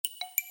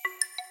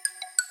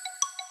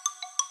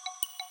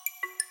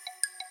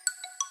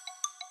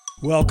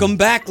Welcome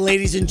back,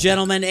 ladies and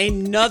gentlemen.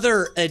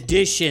 Another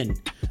edition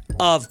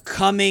of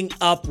Coming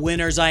Up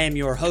Winners. I am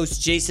your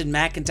host, Jason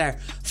McIntyre,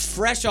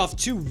 fresh off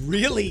two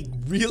really,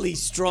 really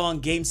strong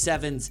Game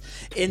 7s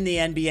in the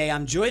NBA.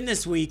 I'm joined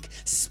this week,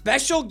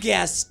 special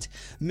guest,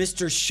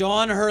 Mr.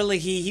 Sean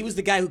Herlihy. He was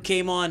the guy who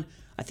came on,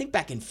 I think,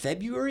 back in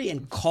February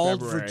and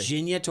called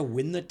Virginia to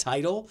win the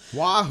title.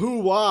 Wahoo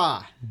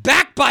wah.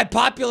 Back by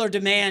popular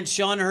demand,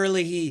 Sean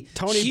Herlihy.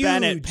 Tony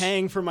Bennett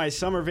paying for my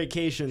summer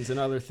vacations and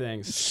other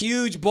things.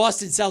 Huge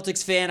Boston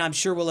Celtics fan. I'm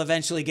sure we'll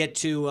eventually get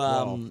to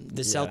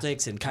the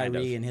Celtics and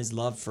Kyrie and his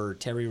love for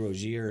Terry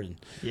Rozier and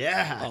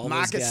all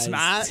Marcus those guys.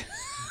 Smart.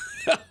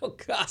 Oh,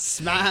 God.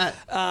 Smart.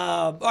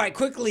 All right,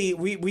 quickly,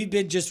 we've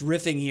been just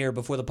riffing here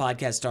before the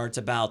podcast starts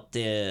about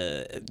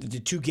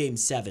the two Game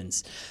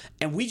 7s.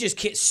 And we just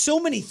can't. So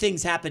many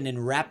things happened in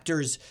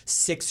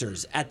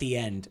Raptors-Sixers at the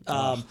end.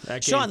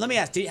 Sean, let me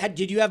ask,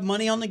 did you have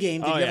money on the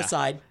game? Did you have a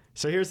side?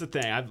 So here's the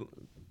thing. I'm a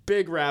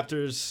big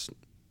Raptors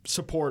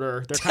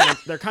supporter.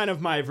 They're kind of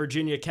my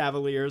Virginia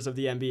Cavaliers of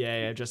the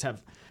NBA. I just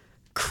have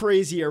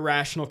crazy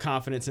irrational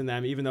confidence in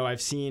them, even though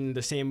I've seen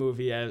the same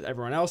movie as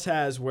everyone else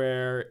has,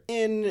 where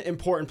in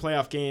important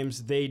playoff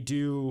games they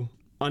do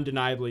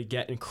undeniably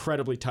get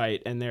incredibly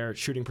tight and their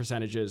shooting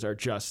percentages are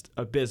just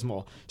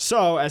abysmal.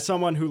 So as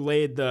someone who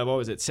laid the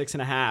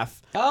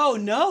 6.5. Oh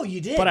no,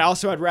 you did. But I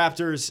also had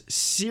Raptors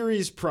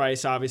series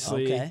price,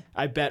 obviously. Okay.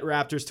 I bet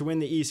Raptors to win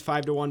the East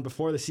 5-1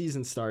 before the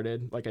season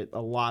started. Like a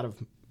lot of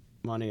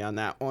money on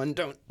that one.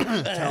 Don't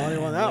tell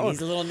anyone that one.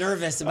 He's a little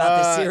nervous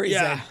about the series.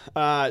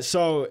 Yeah.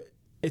 So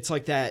it's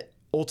like that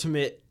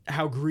ultimate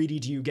how greedy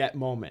do you get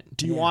moment.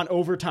 Do you want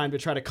overtime to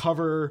try to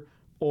cover,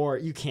 or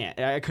you can't?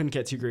 I couldn't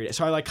get too greedy.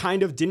 So I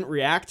kind of didn't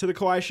react to the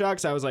Kawhi shot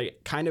because I was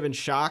kind of in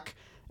shock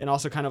and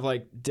also kind of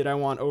did I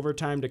want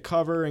overtime to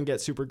cover and get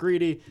super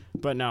greedy?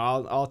 But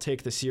no, I'll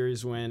take the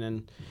series win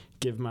and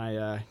give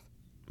my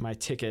my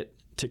ticket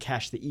to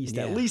cash the East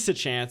at least a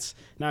chance.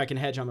 Now I can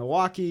hedge on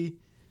Milwaukee,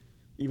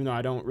 even though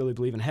I don't really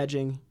believe in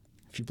hedging.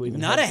 If you believe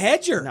in a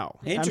hedger. No.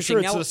 Interesting.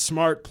 I'm sure it's a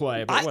smart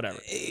play, but whatever.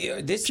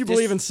 If you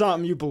believe in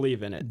something, you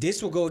believe in it.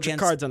 This will go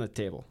against cards on the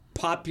table.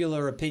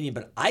 Popular opinion,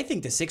 but I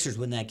think the Sixers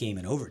win that game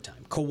in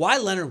overtime.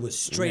 Kawhi Leonard was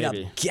straight up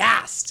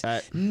gassed.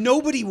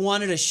 Nobody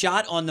wanted a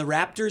shot on the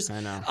Raptors. I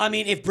know. I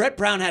mean, if Brett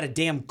Brown had a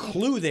damn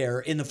clue there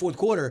in the fourth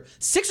quarter,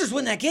 Sixers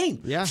win that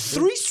game. Yeah.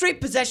 3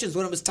 straight possessions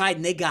when it was tied,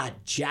 and they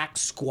got jack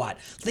squat.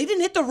 They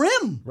didn't hit the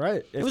rim.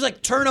 Right. It was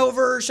like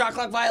turnover, shot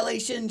clock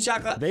violation,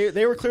 shot clock.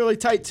 They were clearly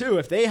tight, too.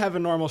 If they have a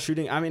normal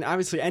shooting, I mean,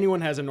 obviously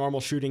anyone has a normal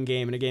shooting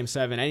game in a Game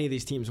 7. Any of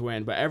these teams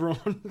win, but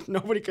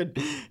nobody could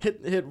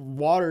hit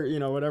water,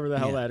 whatever the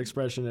hell that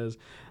expression is.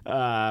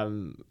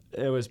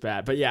 It was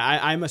bad. But yeah,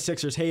 I'm a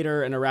Sixers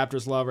hater and a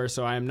Raptors lover,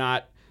 so I am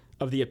not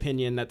of the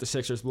opinion that the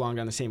Sixers belonged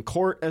on the same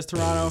court as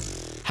Toronto.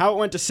 How it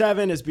went to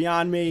 7 is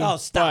beyond me. Oh,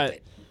 stop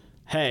it.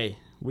 Hey,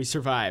 we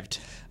survived.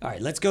 All right,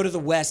 let's go to the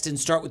West and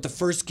start with the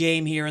first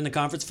game here in the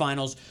conference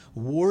finals.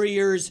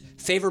 Warriors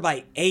favored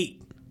by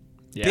 8.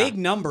 Yeah. Big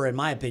number, in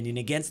my opinion,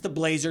 against the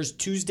Blazers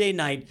Tuesday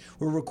night.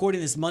 We're recording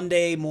this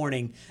Monday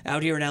morning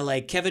out here in LA.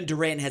 Kevin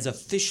Durant has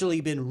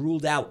officially been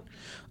ruled out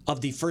of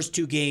the first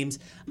 2 games.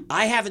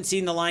 I haven't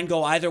seen the line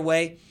go either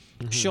way.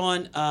 Mm-hmm.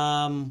 Sean,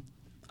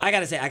 I got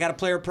to say, I got a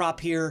player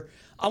prop here.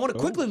 I want to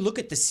quickly look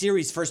at the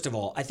series, first of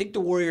all. I think the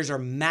Warriors are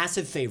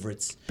massive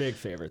favorites. Big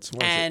favorites.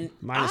 What is it?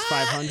 Minus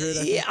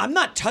 500? Yeah, I'm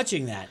not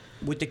touching that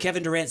with the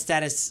Kevin Durant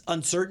status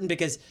uncertain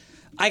because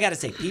I got to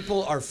say,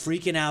 people are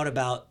freaking out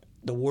about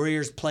the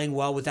Warriors playing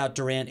well without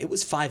Durant. It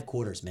was 5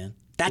 quarters, man.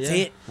 That's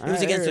it. It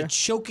was against a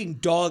choking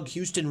dog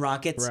Houston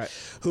Rockets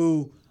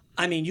who,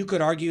 I mean, you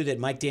could argue that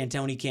Mike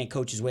D'Antoni can't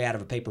coach his way out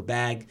of a paper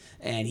bag,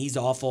 and he's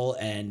awful,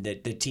 and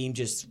that the team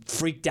just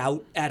freaked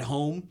out at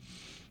home.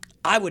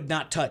 I would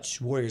not touch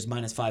Warriors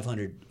minus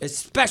 500,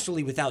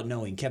 especially without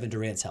knowing Kevin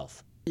Durant's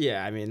health.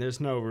 Yeah, I mean, there's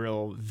no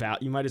real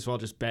value. You might as well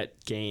just bet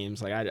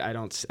games. I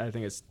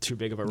think it's too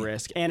big of a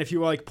risk. And if you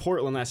were like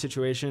Portland in that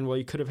situation, well,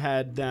 you could have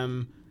had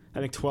them, I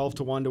think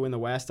 12-1 to win the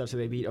West after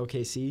they beat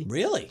OKC.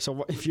 Really?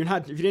 So if you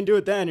didn't do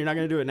it then, you're not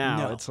going to do it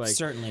now. No, it's like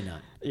certainly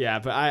not. Yeah,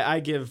 but I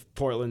give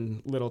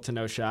Portland little to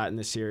no shot in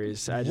this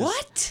series. I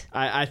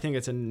think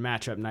it's a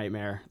matchup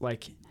nightmare.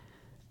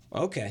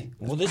 Okay.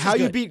 Well, this how is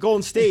good. You beat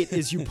Golden State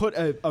is you put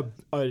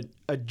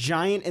a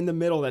giant in the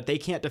middle that they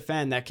can't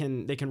defend they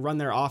can run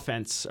their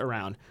offense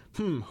around.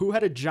 Who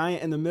had a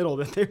giant in the middle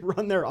that they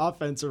run their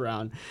offense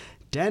around?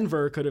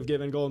 Denver could have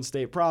given Golden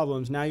State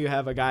problems. Now you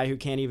have a guy who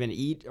can't even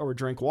eat or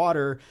drink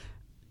water.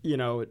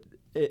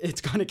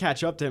 It's going to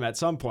catch up to him at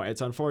some point.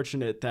 It's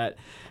unfortunate that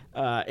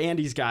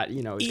Andy's got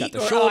got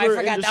the shoulder. Oh, I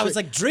forgot that was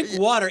like drink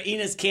water.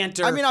 Enes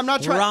Kanter. I mean, I'm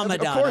not trying.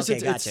 Ramadan. Of course, okay,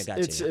 gotcha.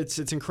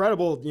 It's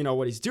incredible.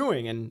 What he's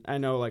doing, and I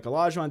know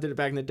Olajuwon did it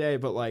back in the day,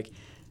 but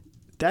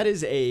that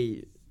is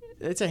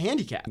it's a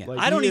handicap. Yeah. Like,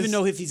 I don't even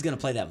know if he's going to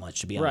play that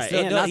much, to be honest.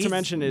 Right, and not to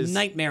mention his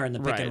nightmare in the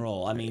pick and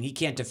roll. I mean, he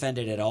can't defend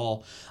it at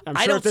all. I'm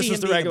sure if this was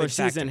the regular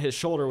season, his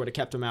shoulder would have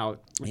kept him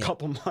out a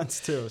couple months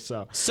too.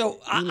 So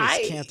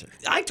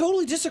I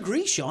totally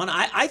disagree, Sean.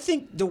 I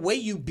think the way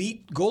you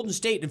beat Golden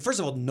State, and first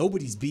of all,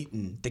 nobody's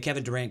beaten the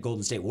Kevin Durant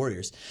Golden State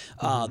Warriors.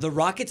 The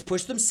Rockets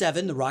pushed them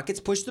 7. The Rockets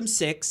pushed them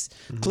 6.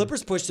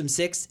 Clippers pushed them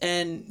 6,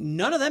 and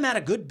none of them had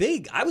a good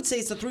big. I would say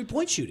it's the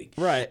 3-point shooting.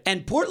 Right.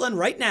 And Portland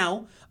right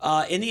now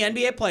in the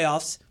NBA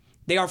playoffs,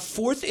 they are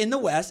 4th in the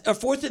West, or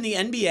 4th in the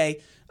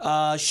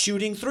NBA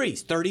shooting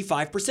threes,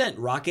 35%.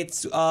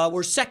 Rockets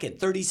were 2nd,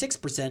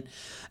 36%.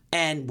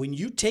 And when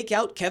you take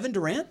out Kevin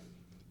Durant,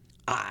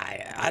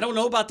 I don't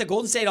know about the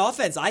Golden State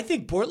offense. I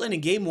think Portland in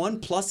Game 1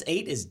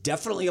 +8 is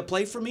definitely a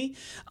play for me.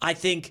 I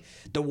think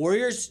the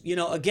Warriors,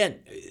 again,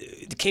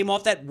 came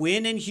off that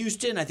win in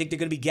Houston. I think they're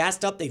going to be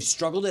gassed up. They've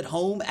struggled at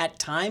home at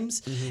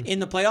times in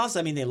the playoffs.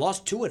 I mean, they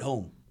lost 2 at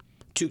home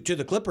to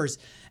the Clippers.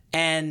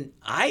 And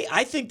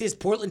I think this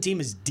Portland team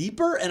is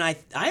deeper, and I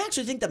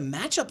actually think the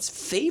matchups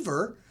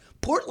favor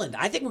Portland.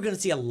 I think we're going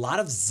to see a lot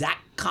of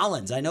Zach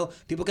Collins. I know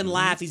people can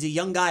laugh. He's a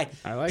young guy.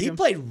 I like him. He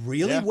played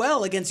really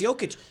well against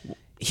Jokic.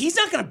 He's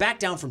not going to back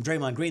down from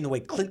Draymond Green the way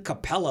Clint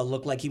Capella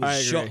looked like he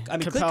was shook. I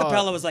mean, Clint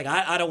Capella was like,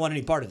 I don't want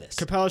any part of this.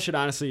 Capella should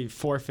honestly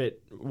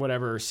forfeit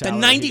whatever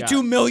salary. The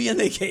 $92 million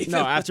they gave him.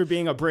 No, after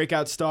being a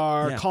breakout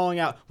star, calling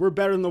out, we're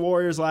better than the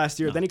Warriors last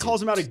year. Then he calls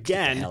him out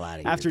again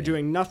after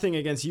doing nothing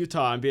against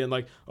Utah and being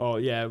like, oh,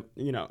 yeah,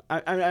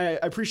 I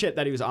appreciate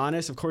that he was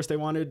honest. Of course, they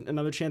wanted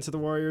another chance at the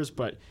Warriors,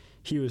 but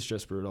he was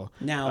just brutal.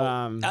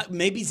 Now,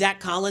 maybe Zach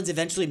Collins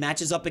eventually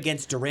matches up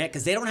against Durant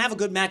because they don't have a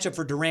good matchup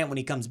for Durant when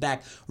he comes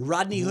back.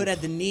 Rodney Hood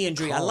had the knee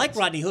injury. Collins. I like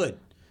Rodney Hood.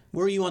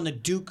 Where are you on the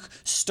Duke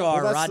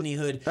star, Rodney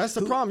Hood? That's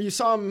the problem. You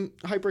saw him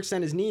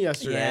hyperextend his knee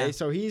yesterday,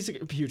 so he's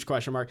a huge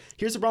question mark.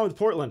 Here's the problem with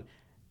Portland,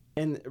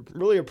 and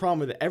really a problem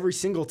with every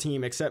single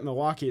team except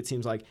Milwaukee, it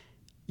seems like.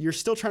 You're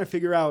still trying to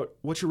figure out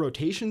what your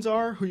rotations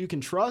are, who you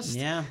can trust.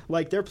 Yeah.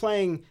 Like they're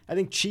playing, I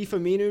think Chief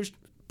Aminu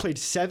played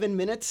 7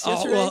 minutes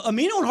yesterday. Well,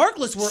 Amino and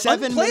Harkless were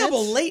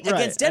unplayable late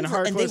against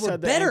Denver, and they were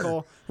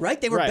better. Right?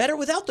 They were better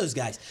without those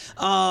guys.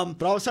 But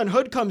all of a sudden,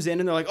 Hood comes in,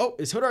 and they're like, oh,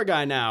 is Hood our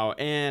guy now?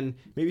 And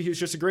maybe he was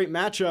just a great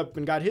matchup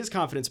and got his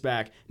confidence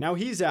back. Now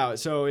he's out.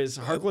 So is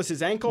Harkless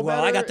his ankle better?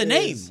 Well, I got the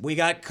name. We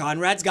got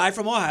Conrad's guy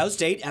from Ohio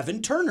State,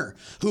 Evan Turner,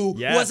 who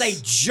was a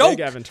joke,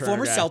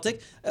 former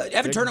Celtic.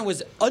 Evan Turner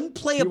was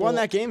unplayable. He won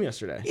that game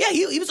yesterday. Yeah,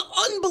 he was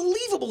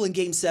unbelievable in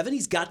Game 7.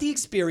 He's got the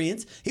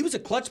experience. He was a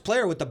clutch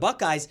player with the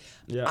Buckeyes.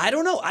 Yeah. I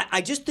don't know.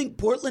 I just think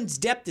Portland's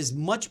depth is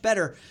much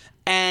better.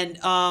 And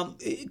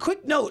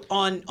quick note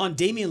on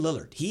Damian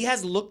Lillard. He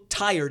has looked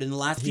tired in the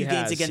last few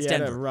games against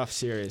Denver. He had a rough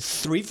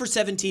series. 3 for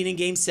 17 in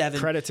Game 7.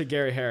 Credit to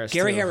Gary Harris.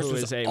 Gary Harris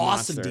was awesome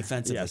monster.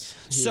 Defensively. Yes,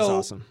 he was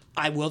awesome.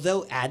 I will,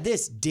 though, add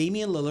this.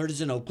 Damian Lillard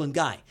is an Oakland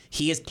guy.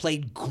 He has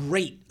played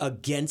great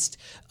against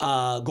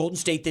Golden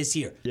State this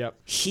year. Yep.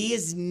 He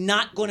is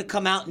not going to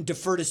come out and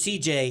defer to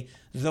CJ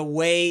the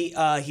way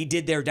he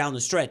did there down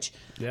the stretch.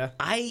 Yeah.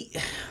 I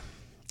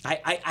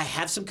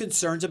have some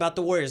concerns about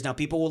the Warriors. Now,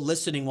 people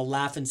listening will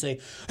laugh and say,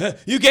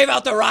 you gave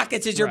out the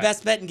Rockets as your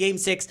best bet in Game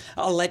 6.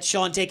 I'll let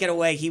Sean take it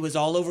away. He was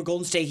all over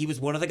Golden State. He was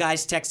one of the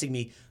guys texting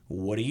me,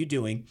 what are you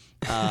doing?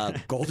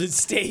 Golden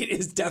State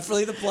is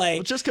definitely the play.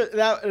 Well, just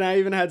that, and I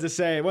even had to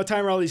say, what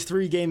time are all these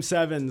 3 Game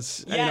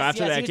 7s?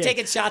 After that game? He was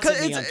taking shots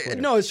at me on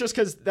Twitter. No, it's just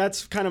because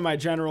that's kind of my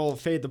general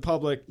fade the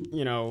public,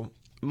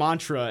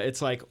 mantra.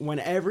 It's like when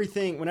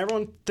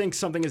everyone thinks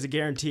something is a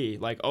guarantee,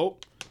 like, oh,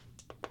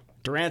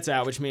 Durant's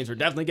out, which means we're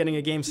definitely getting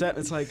a Game 7.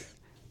 It's like,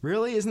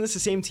 really? Isn't this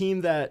the same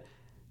team that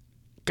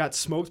got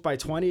smoked by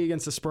 20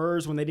 against the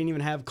Spurs when they didn't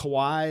even have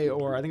Kawhi,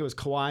 or I think it was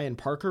Kawhi and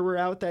Parker were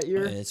out that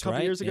year, a couple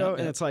years ago?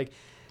 And it's like,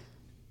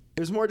 it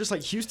was more just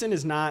like Houston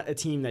is not a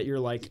team that you're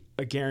like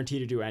a guarantee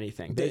to do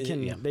anything.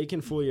 They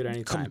can fool you at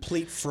any time.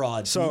 Complete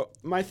fraud. So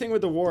my thing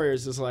with the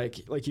Warriors is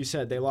like you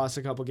said, they lost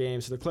a couple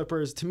games to the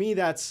Clippers. To me,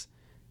 that's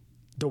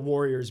the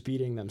Warriors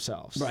beating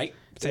themselves. Right.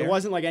 So it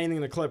wasn't like anything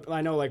in the clip.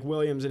 I know like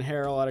Williams and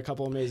Harrell had a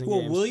couple amazing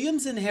games. Well,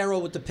 Williams and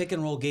Harrell with the pick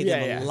and roll gave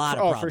them a lot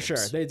of problems. Oh, for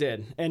sure. They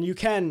did. And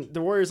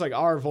the Warriors like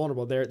are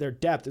vulnerable. Their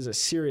depth is a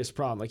serious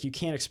problem. Like you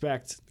can't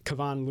expect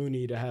Kevon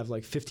Looney to have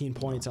like 15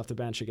 points off the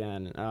bench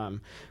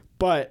again.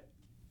 But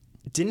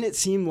didn't it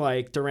seem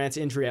like Durant's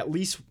injury at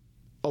least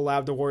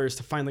allowed the Warriors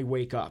to finally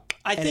wake up?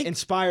 And it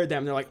inspired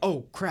them. They're like,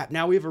 oh crap,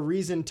 now we have a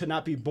reason to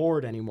not be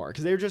bored anymore.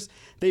 Because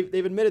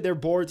they've admitted they're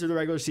bored through the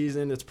regular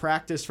season. It's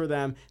practice for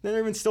them. And then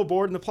they're even still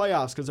bored in the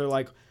playoffs because they're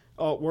like,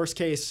 oh, worst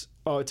case,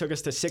 it took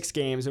us to 6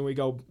 games and we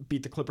go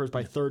beat the Clippers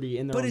by 30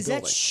 in their own building. But is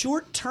that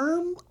short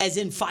term, as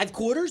in 5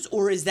 quarters,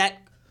 or is that,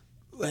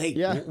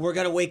 hey, we're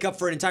going to wake up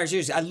for an entire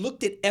series? I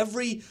looked at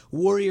every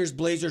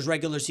Warriors-Blazers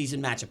regular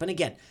season matchup. And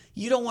again,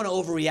 you don't want to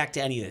overreact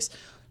to any of this.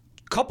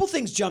 Couple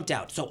things jumped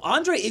out. So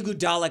Andre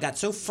Iguodala got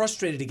so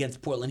frustrated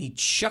against Portland, he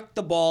chucked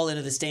the ball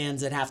into the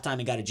stands at halftime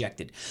and got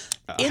ejected.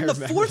 In the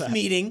fourth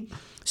meeting,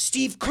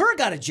 Steve Kerr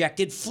got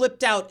ejected,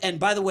 flipped out, and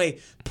by the way,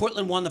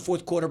 Portland won the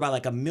fourth quarter by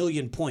like 1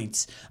 million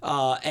points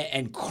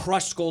and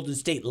crushed Golden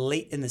State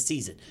late in the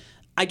season.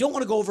 I don't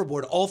want to go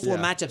overboard. All 4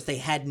 matchups, they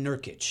had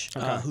Nurkic,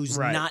 who's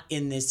not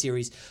in this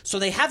series. So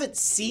they haven't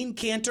seen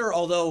Kanter,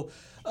 although,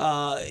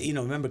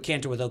 remember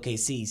Kanter with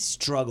OKC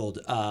struggled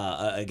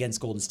against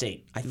Golden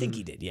State. I think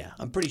he did, yeah.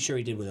 I'm pretty sure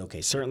he did with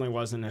OKC. Certainly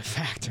wasn't a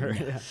factor.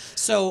 Yeah.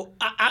 So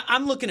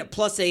I'm looking at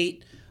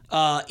 +8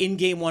 in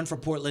Game 1 for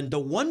Portland. The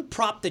one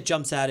prop that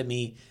jumps out at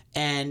me,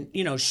 and,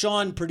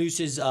 Sean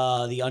produces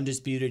the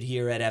Undisputed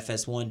here at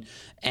FS1,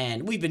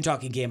 and we've been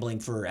talking gambling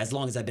for as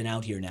long as I've been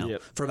out here now,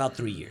 for about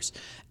 3 years.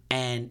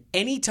 And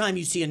anytime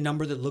you see a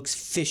number that looks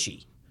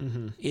fishy,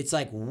 it's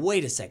like,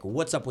 wait a second,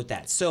 what's up with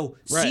that? So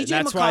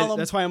CJ McCollum.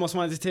 That's why I almost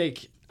wanted to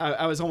take.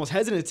 I was almost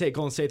hesitant to take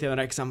Golden State the other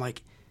night because I'm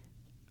like,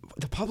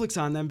 the public's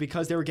on them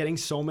because they were getting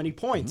so many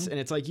points, and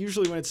it's like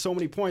usually when it's so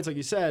many points, like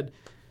you said,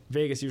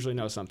 Vegas usually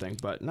knows something,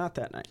 but not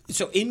that night.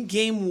 So in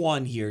Game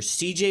 1 here,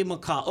 CJ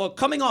McCollum,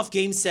 coming off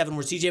Game 7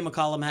 where CJ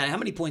McCollum had, how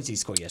many points did he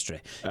score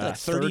yesterday? Like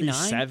 39?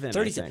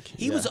 37, I think.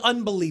 He was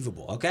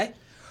unbelievable, okay?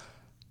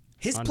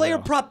 His player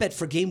prop bet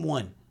for Game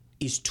 1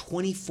 is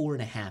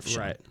 24.5,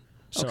 Sean. Right.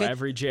 So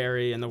every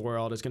Jerry in the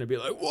world is going to be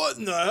like, what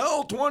in the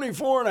hell,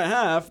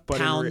 24.5? But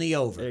pound the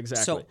over.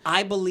 Exactly. So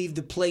I believe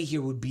the play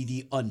here would be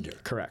the under.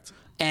 Correct.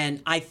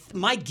 And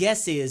my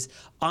guess is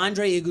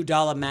Andre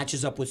Iguodala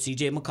matches up with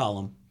CJ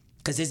McCollum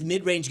because his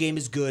mid-range game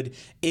is good.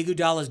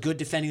 Iguodala is good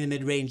defending the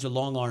mid-range, the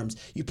long arms.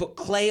 You put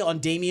Clay on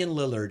Damian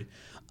Lillard.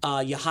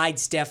 You hide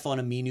Steph on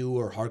Aminu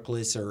or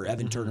Harkless or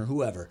Evan Turner,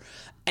 whoever.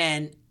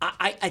 And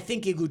I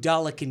think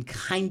Iguodala can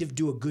kind of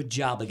do a good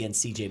job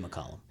against CJ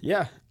McCollum.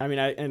 Yeah. I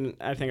mean,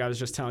 I think I was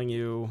just telling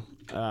you,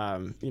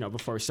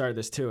 before we started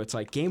this too, it's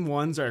like Game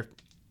 1s are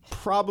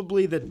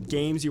probably the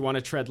games you want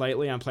to tread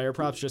lightly on player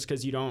props just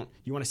because you want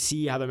to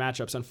see how the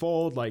matchups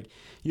unfold. Like,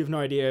 you have no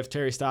idea if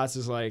Terry Stotts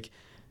is like,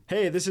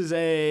 hey, this is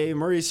a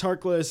Maurice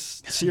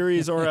Harkless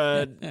series or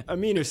a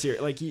Aminu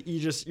series. Like,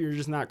 you're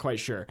just not quite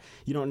sure.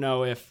 You don't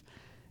know if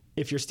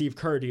you're Steve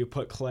Kerr, do you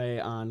put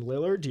Clay on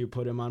Lillard? Do you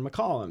put him on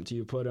McCollum? Do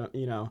you put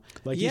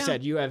you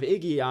said, you have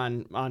Iggy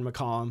on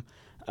McCollum.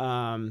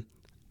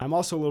 I'm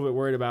also a little bit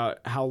worried about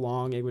how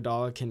long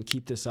Iguodala can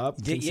keep this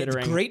up,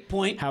 considering great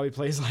point. How he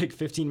plays like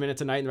 15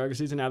 minutes a night in the regular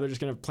season. Now they're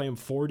just going to play him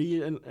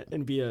 40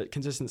 and be a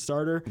consistent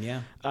starter.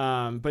 Yeah.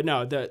 But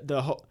no,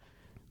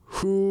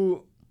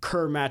 who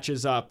Kerr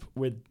matches up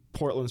with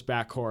Portland's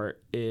backcourt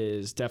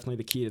is definitely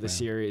the key to the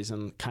series,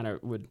 and kind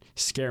of would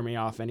scare me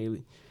off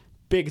any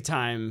big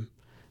time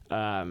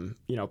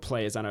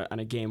plays on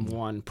a Game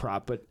 1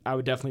 prop, but I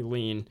would definitely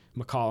lean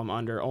McCollum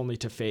under, only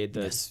to fade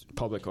the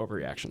public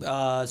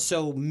overreaction.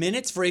 So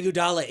minutes for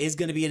Iguodala is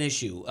going to be an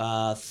issue.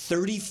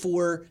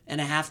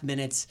 34.5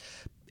 minutes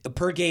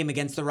per game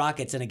against the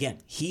Rockets, and again,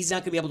 he's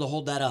not going to be able to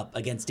hold that up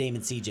against Dame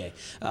and CJ,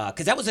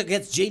 because that was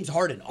against James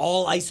Harden,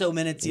 all ISO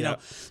minutes, you know.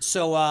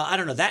 So I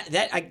don't know,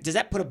 does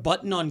that put a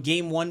button on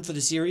Game 1 for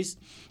the series?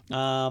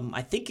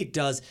 I think it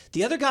does.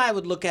 The other guy I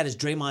would look at is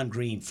Draymond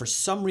Green. For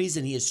some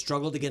reason, he has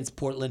struggled against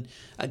Portland.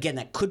 Again,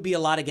 that could be a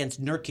lot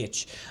against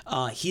Nurkic.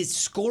 His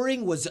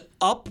scoring was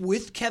up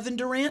with Kevin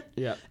Durant,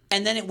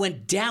 and then it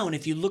went down.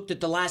 If you looked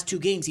at the last 2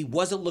 games, he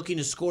wasn't looking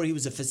to score. He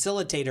was a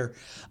facilitator.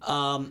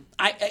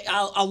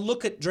 I'll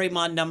look at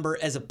Draymond number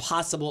as a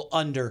possible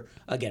under.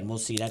 Again, we'll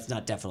see. That's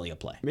not definitely a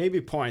play. Maybe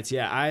points.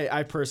 Yeah,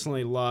 I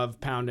personally love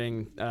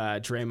pounding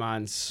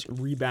Draymond's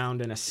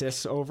rebound and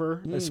assists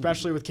over,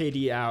 especially with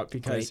KD out,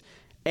 because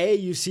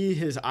you see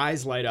his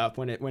eyes light up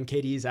when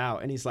KD's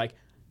out, and he's like,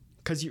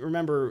 because you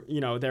remember,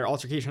 their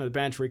altercation on the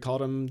bench where he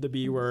called him the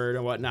B word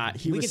and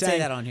whatnot. We could say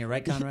that on here,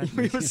 right, Conrad?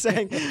 He was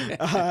saying,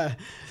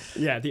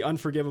 the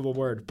unforgivable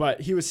word.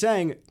 But he was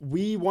saying,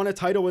 we won a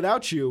title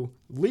without you.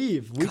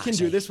 Leave. We can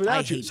do this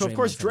without you. So, of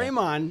course,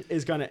 Draymond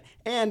is going to,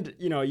 and,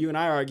 you and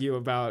I argue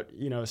about,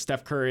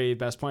 Steph Curry,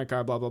 best point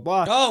guard, blah, blah,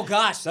 blah. Oh,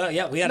 gosh. We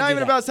got to Not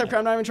even about Steph Curry.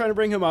 I'm not even trying to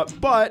bring him up.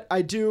 But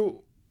I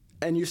do,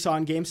 and you saw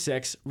in Game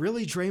 6,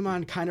 really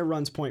Draymond kind of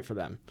runs point for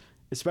them.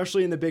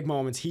 Especially in the big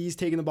moments, he's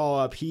taking the ball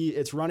up.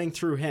 It's running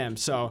through him.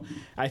 So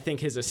I think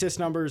his assist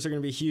numbers are going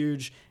to be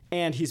huge.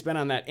 And he's been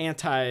on that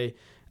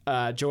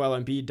anti-Joel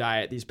Embiid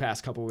diet these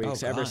past couple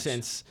weeks. Ever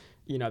since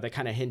they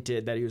kind of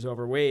hinted that he was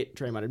overweight.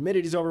 Draymond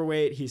admitted he's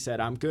overweight. He said,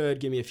 "I'm good.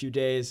 Give me a few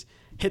days.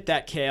 Hit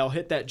that kale.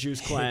 Hit that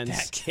juice cleanse." Hit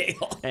that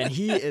kale. And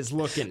he is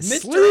looking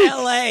Mr. sleek.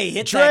 LA,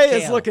 hit Dre that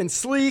kale. is looking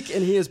sleek,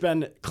 and he has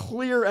been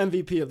clear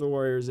MVP of the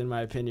Warriors, in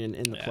my opinion,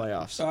 in the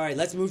playoffs. All right,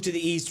 let's move to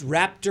the East.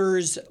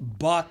 Raptors,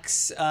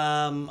 Bucks.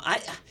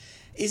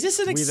 Is this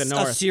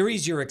a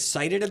series you're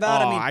excited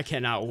about? I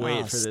cannot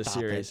wait for this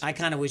series. I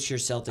kind of wish your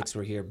Celtics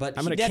were here, but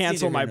I'm going to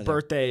cancel my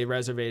birthday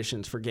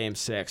reservations for Game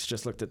 6.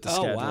 Just looked at the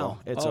schedule. Wow.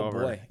 It's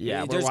over. Boy.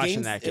 Yeah, we're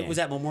watching that game. Was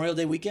that Memorial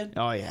Day weekend?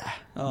 Oh, yeah.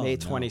 May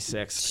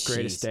 26th.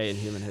 Greatest day in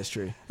human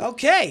history.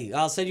 Okay,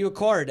 I'll send you a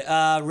card.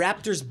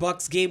 Raptors,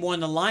 Bucks, Game 1.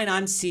 The line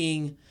I'm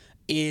seeing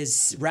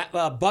is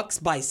Bucks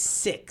by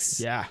 6.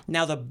 Yeah.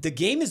 Now, the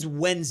game is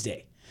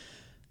Wednesday.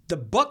 The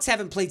Bucks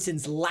haven't played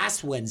since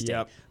last Wednesday.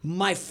 Yep.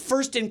 My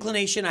first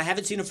inclination, I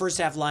haven't seen a first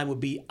half line,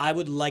 would be I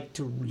would like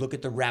to look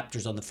at the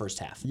Raptors on the first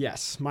half.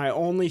 Yes. My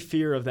only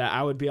fear of that,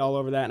 I would be all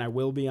over that, and I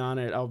will be on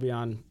it. I'll be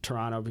on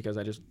Toronto because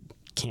I just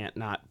can't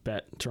not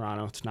bet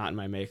Toronto. It's not in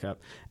my makeup.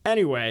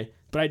 Anyway,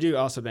 but I do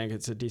also think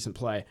it's a decent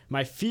play.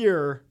 My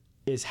fear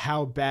is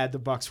how bad the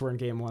Bucks were in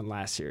Game 1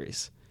 last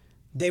series.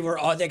 They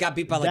got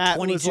beat by like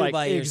 22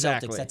 by your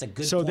Celtics. That's a good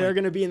point. So they're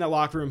going to be in the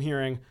locker room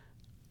hearing,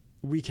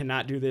 we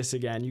cannot do this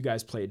again. You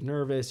guys played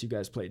nervous. You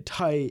guys played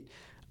tight.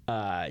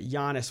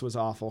 Giannis was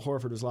awful.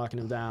 Horford was locking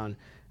him down.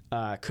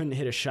 Couldn't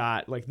hit a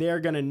shot. Like, they're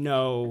going to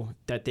know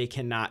that they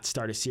cannot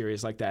start a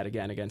series like that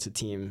again against a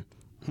team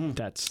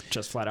that's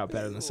just flat out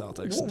better than the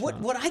Celtics.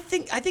 What I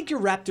think your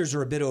Raptors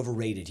are a bit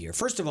overrated here.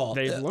 First of all,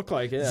 they look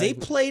like it. They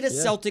played a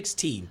Celtics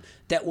team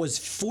that was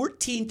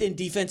 14th in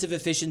defensive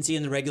efficiency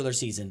in the regular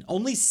season,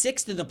 only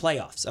 6th in the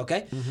playoffs.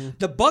 Okay,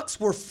 the Bucks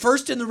were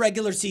first in the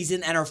regular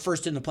season and are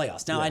first in the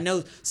playoffs. Now I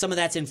know some of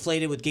that's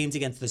inflated with games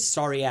against the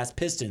sorry ass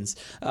Pistons,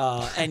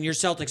 and your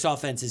Celtics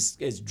offense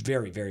is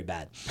very, very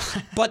bad.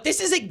 But this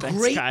is a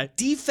great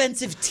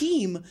defensive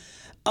team.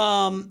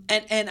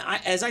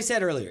 As I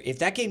said earlier, if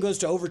that game goes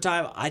to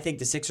overtime, I think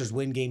the Sixers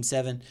win Game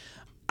 7.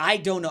 I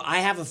don't know. I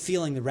have a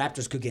feeling the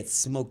Raptors could get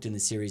smoked in the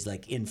series,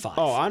 like in 5.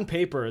 Oh, on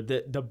paper,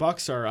 the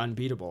Bucks are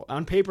unbeatable.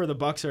 On paper, the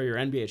Bucks are your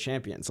NBA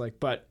champions.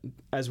 But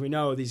as we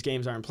know, these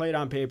games aren't played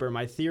on paper.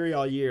 My theory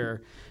all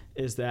year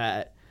is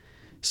that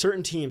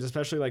certain teams,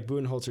 especially like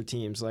Budenholzer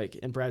teams,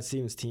 and Brad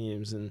Stevens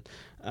teams, and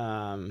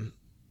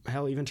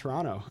hell, even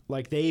Toronto,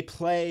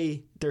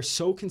 they're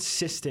so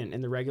consistent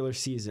in the regular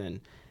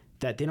season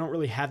that they don't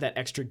really have that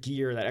extra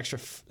gear, that extra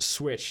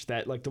switch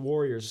that the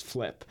Warriors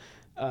flip.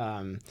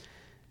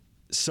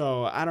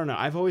 So I don't know.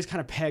 I've always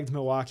kind of pegged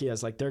Milwaukee as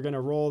they're going to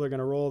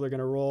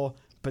roll.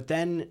 But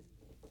then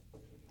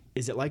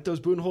is it like those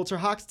Budenholzer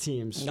Hawks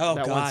teams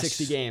that won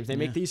 60 games? They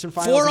make the Eastern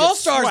Finals. 4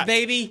 All-Stars,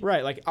 baby.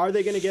 Right. Are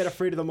they going to get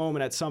afraid of the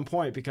moment at some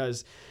point?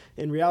 Because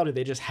in reality,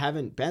 they just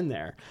haven't been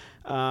there.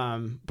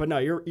 But no,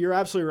 you're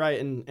absolutely right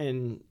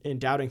in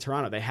doubting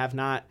Toronto. They have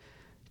not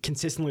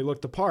consistently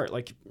looked the part.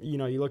 You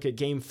look at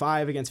Game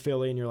 5 against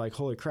Philly and you're like,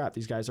 holy crap,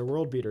 these guys are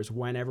world beaters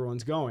when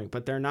everyone's going.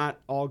 But they're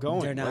not all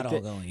going. They're not all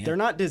going, yeah. They're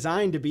not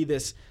designed to be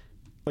this,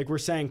 we're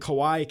saying,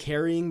 Kawhi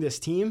carrying this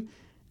team.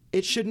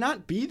 It should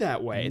not be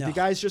that way. No. The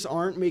guys just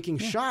aren't making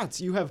shots.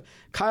 You have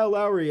Kyle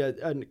Lowry,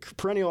 a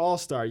perennial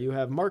all-star. You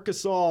have Marc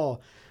Gasol.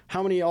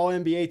 How many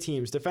All-NBA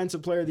teams?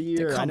 Defensive Player of the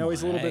Year. I know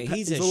he's a little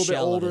bit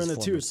older in the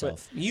tooth. But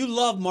you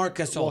love Marc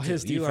Gasol. Well,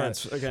 his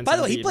defense against By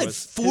the way, he played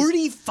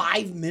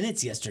 45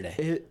 minutes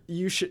yesterday.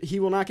 He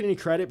will not get any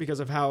credit because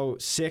of how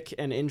sick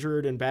and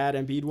injured and bad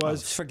Embiid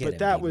was. But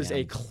that was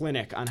a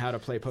clinic on how to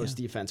play post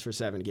defense for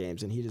 7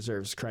 games, and he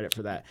deserves credit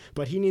for that.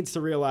 But he needs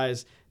to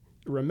realize.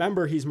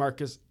 Remember, he's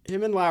Marcus.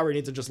 Him and Lowry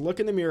need to just look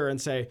in the mirror and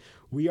say,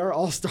 we are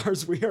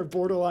all-stars. We are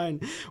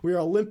borderline. We are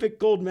Olympic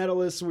gold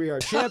medalists. We are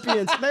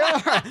champions. They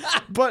are.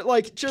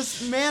 But,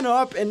 just man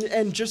up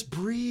and just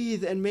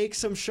breathe and make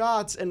some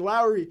shots. And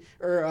Lowry,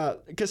 or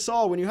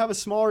Gasol, when you have a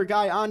smaller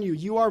guy on you,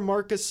 you are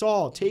Marc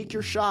Gasol. Take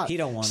your shot. He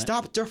don't want it.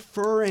 Stop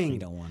deferring. He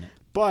don't want it.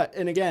 But,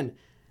 and again,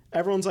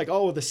 everyone's like,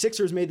 oh, the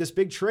Sixers made this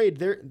big trade.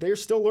 They're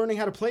still learning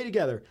how to play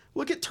together.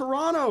 Look at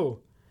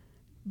Toronto.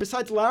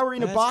 Besides Lowry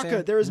and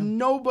Ibaka, there is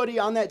nobody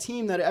on that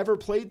team that ever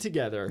played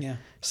together. Yeah.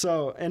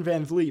 So, and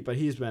Van Vliet, but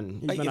he's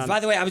been on.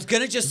 By the way, I was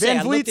going to just say,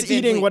 Van Vliet's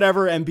eating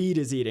whatever Embiid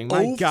is eating.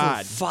 My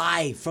God.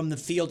 5 from the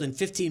field in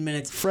 15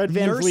 minutes. Fred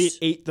Van Vliet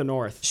ate the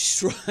North.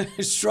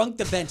 Shrunk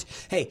the bench.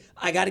 Hey,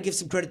 I got to give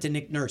some credit to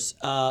Nick Nurse.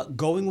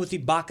 Going with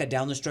Ibaka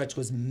down the stretch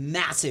was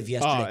massive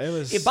yesterday.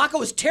 Ibaka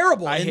was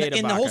terrible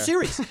in the whole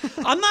series.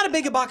 I'm not a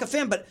big Ibaka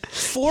fan, but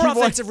 4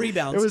 offensive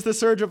rebounds. It was the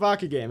Serge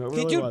Ibaka game. It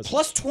really was.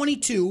 Plus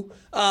 22,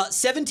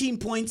 17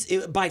 points.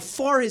 By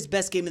far his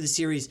best game of the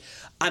series.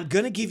 I'm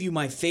going to give you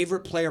my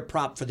favorite player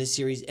prop for this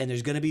series, and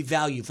there's going to be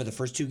value for the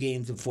first 2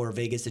 games before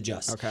Vegas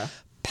adjusts. Okay.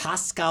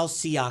 Pascal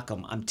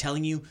Siakam. I'm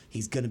telling you,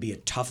 he's going to be a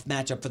tough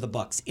matchup for the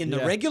Bucks. In the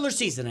regular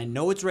season, I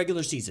know it's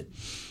regular season,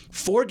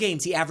 4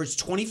 games, he averaged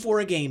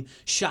 24 a game,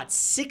 shot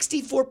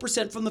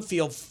 64% from the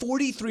field,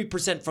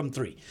 43% from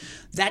 3.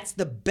 That's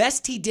the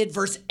best he did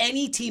versus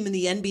any team in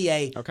the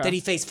NBA that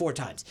he faced 4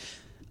 times.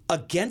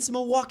 Against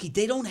Milwaukee,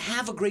 they don't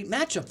have a great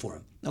matchup for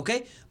him.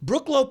 Okay?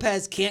 Brook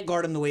Lopez can't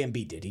guard him the way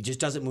Embiid did. He just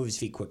doesn't move his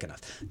feet quick enough.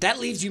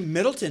 That leaves you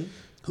Middleton,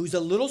 who's a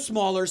little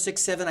smaller,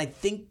 6'7". I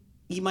think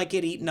he might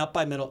get eaten up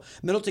by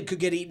Middleton could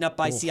get eaten up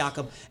by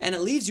Siakam. And it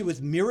leaves you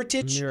with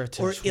Mirotic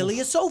or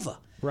Ilyasova.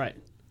 Right.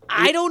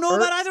 I don't know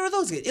about either of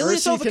those guys.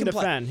 Ilyasova can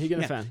defend. Play. He can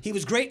defend. He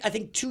was great, I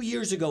think, 2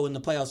 years ago in the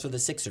playoffs for the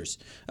Sixers.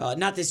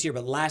 Not this year,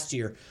 but last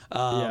year.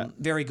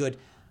 Very good.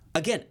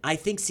 Again, I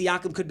think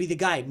Siakam could be the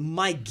guy.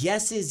 My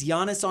guess is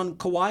Giannis on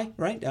Kawhi,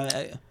 right?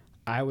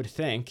 I would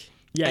think.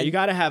 Yeah, you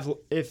got to have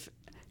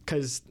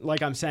because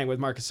like I'm saying with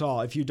Marc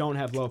Gasol, if you don't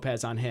have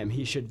Lopez on him,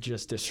 he should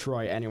just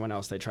destroy anyone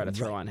else they try to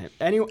throw on him.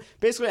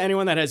 Basically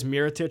anyone that has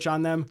Mirotic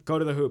on them, go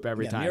to the hoop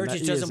every time.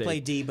 Mirotic doesn't play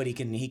D, but he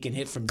can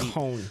hit from deep.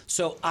 Cone.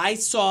 So I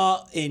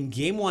saw in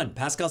Game 1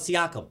 Pascal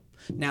Siakam.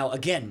 Now,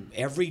 again,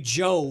 every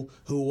Joe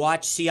who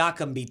watched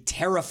Siakam be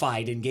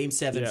terrified in Game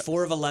 7,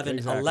 4 of 11,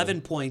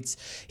 11 points,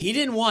 he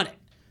didn't want it.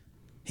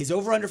 His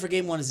over-under for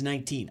game 1 is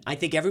 19. I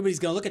think everybody's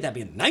going to look at that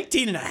being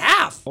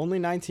 19.5. Only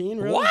 19,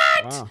 really?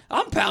 What? Wow.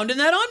 I'm pounding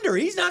that under.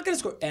 He's not going to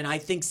score. And I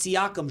think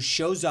Siakam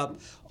shows up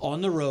on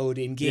the road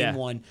in game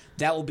 1.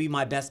 That will be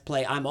my best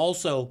play. I'm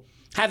also,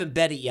 haven't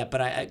bet it yet,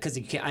 but because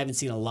I haven't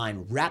seen a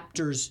line.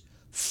 Raptors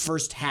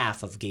first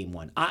half of game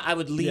 1. I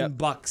would lean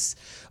Bucks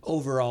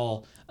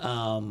overall.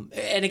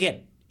 And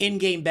again,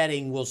 in-game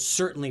betting will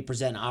certainly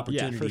present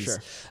opportunities. Yeah,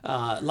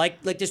 for sure.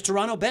 Like this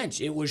Toronto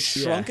bench. It was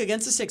shrunk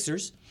against the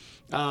Sixers.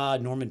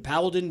 Norman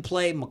Powell didn't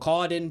play.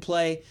 McCaw didn't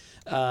play.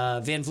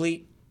 Van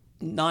Vliet,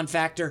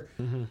 non-factor.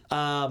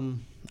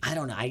 I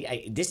don't know.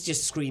 This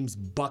just screams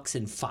Bucks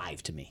in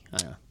 5 to me. I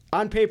don't know.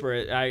 On paper,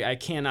 I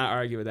cannot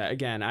argue with that.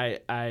 Again,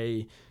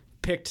 I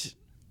picked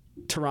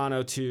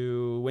Toronto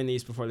to win the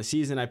East before the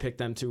season. I picked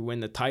them to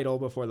win the title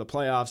before the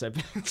playoffs.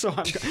 So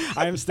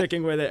I am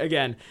sticking with it.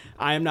 Again,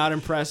 I am not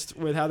impressed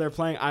with how they're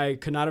playing. I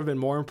could not have been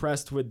more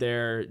impressed with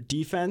their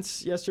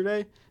defense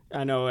yesterday.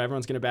 I know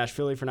everyone's going to bash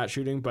Philly for not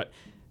shooting, but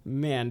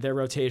man, their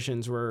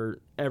rotations were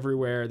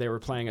everywhere. They were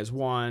playing as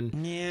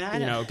one. Yeah,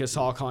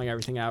 Gasol calling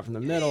everything out from the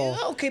middle.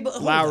 Yeah, okay,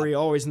 but Lowry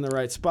always in the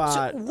right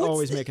spot, So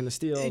always making the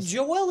steals.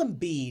 Joel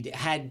Embiid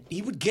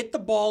he would get the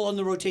ball on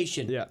the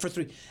rotation for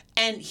 3,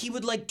 and he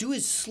would do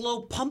his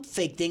slow pump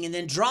fake thing and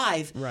then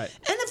drive. Right.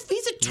 And if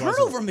he's a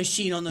turnover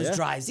machine on those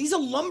drives. He's a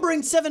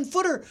lumbering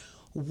 7-footer.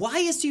 Why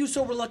is he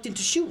so reluctant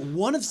to shoot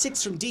 1 of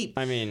 6 from deep?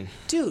 I mean,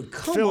 dude,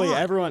 come Philly, on.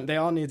 everyone, they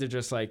all need to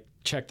just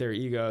check their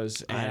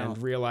egos and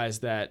realize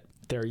that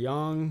they're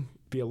young,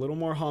 be a little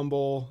more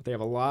humble. They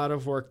have a lot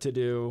of work to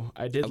do.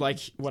 I did like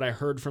what I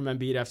heard from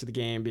Embiid after the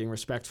game, being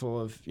respectful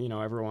of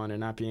everyone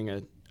and not being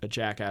a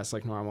jackass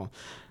like normal.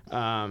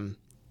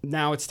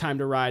 Now it's time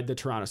to ride the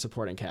Toronto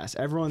supporting cast.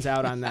 Everyone's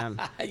out on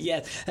them.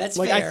 Yes, that's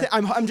fair.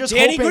 I'm just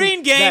Danny hoping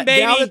Green game, that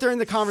baby. now that they're in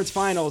the conference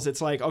finals,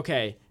 it's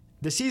okay,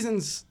 the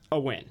season's a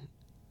win.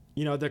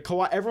 The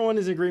Kawhi, everyone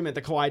is in agreement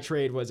the Kawhi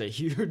trade was a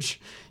huge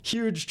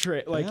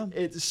trade.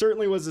 It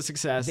certainly was a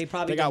success. They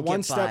probably got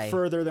one step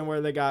further than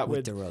where they got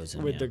with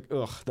DeRozan, with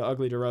the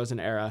ugly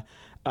DeRozan era.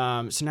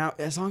 So now,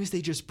 as long as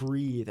they just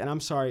breathe, and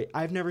I'm sorry,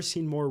 I've never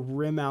seen more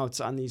rim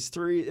outs on these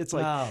 3. It's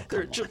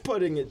they're just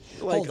putting it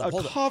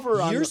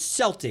cover on. Your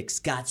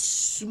Celtics got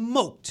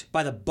smoked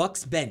by the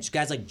Bucks bench.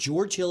 Guys like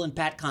George Hill and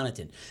Pat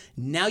Connaughton.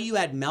 Now you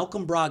add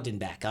Malcolm Brogdon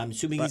back. I'm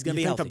assuming he's going to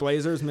be healthy. The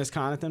Blazers miss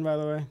Connaughton, by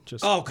the way?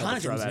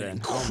 Connaughton's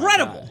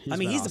incredible.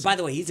 Oh by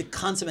the way, he's a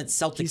consummate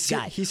Celtics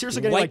guy. He's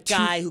seriously getting white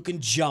guy who can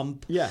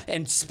jump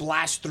and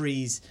splash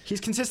threes. He's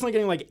consistently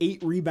getting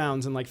 8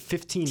 rebounds in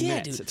 15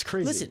 minutes. Dude. It's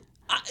crazy. Listen,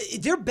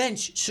 their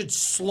bench should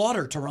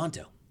slaughter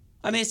Toronto.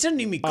 I mean, it shouldn't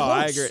even be close. Oh,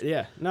 I agree.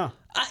 Yeah, no.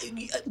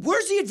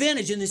 Where's the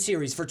advantage in this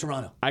series for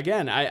Toronto?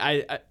 Again,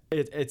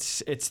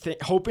 it's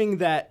hoping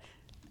that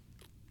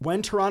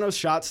when Toronto's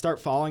shots start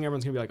falling,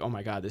 everyone's gonna be like, "Oh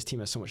my God, this team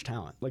has so much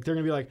talent." They're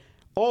gonna be like,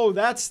 "Oh,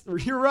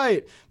 you're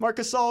right. Marc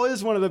Gasol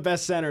is one of the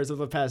best centers of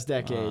the past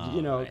decade."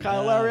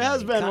 Kyle Lowry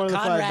has been one of the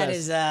 5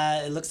 best.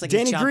 It looks like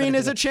Danny Green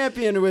is a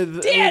champion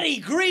with Danny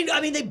Green.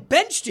 I mean, they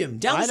benched him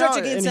down the stretch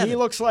of Game 7. He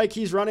looks like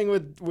he's running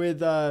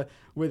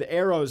with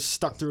arrows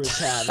stuck through his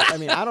calf. I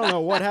mean, I don't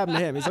know what happened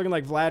to him. He's looking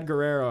like Vlad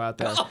Guerrero out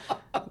there.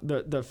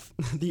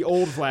 The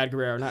old Vlad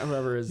Guerrero, not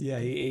whoever his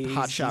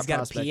hot shot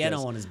prospect is. He's got a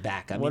piano on his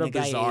back. What a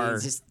bizarre.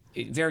 Is just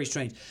very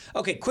strange.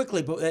 Okay,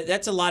 quickly, but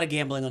that's a lot of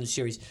gambling on the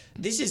series.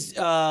 This is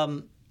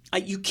I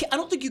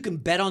don't think you can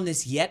bet on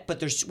this yet,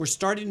 but we're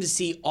starting to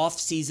see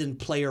off-season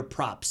player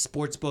props.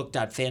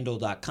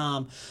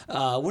 Sportsbook.fanduel.com.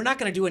 We're not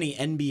going to do any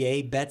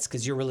NBA bets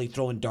because you're really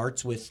throwing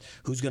darts with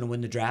who's going to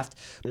win the draft.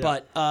 Yeah.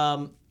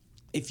 But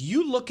if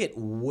you look at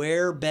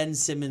where Ben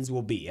Simmons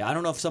will be, I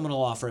don't know if someone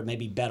will offer it,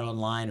 maybe Bet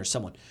Online or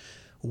someone,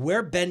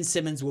 where Ben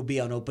Simmons will be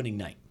on opening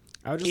night.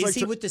 Is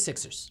he with the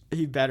Sixers?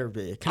 He better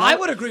be. I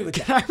would agree with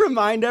that. Can I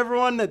remind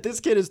everyone that this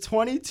kid is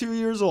 22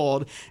 years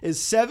old, is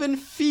 7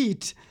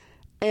 feet,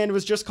 and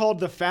was just called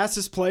the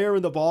fastest player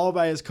with the ball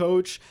by his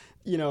coach,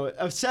 a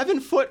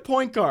 7-foot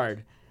point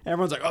guard. And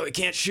everyone's like, "Oh, he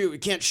can't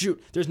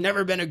shoot. There's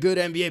never been a good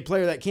NBA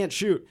player that can't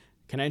shoot."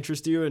 Can I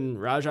interest you in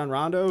Rajon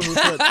Rondo, who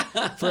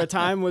for a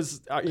time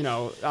was,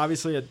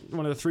 obviously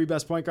one of the 3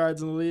 best point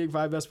guards in the league,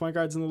 5 best point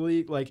guards in the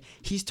league?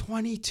 He's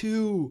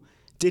 22.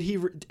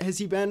 Was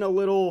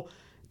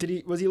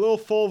he a little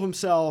full of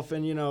himself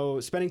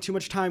and, spending too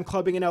much time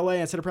clubbing in LA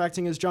instead of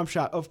practicing his jump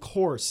shot? Of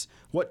course.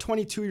 What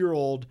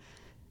 22-year-old,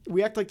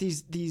 we act like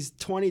these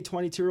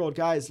 22-year-old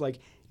guys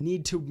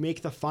need to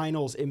make the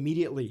finals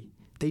immediately.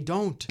 They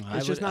don't.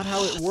 It's just not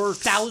how it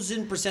works.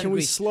 1,000% Can agree.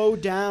 we slow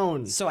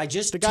down? So I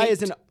just the guy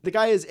is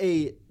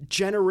a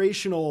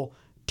generational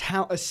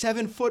talent, a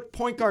 7-foot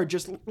point guard.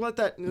 Just let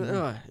that.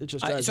 It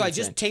just. So I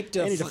just taped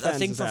a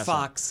thing for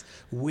Fox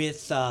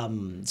with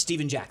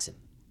Steven Jackson,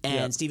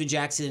 and Steven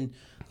Jackson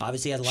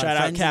obviously has a lot of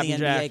friends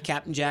in the NBA.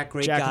 Captain Jack,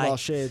 great guy. Jack of all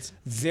shades.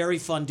 Very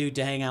fun dude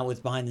to hang out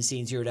with behind the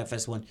scenes here at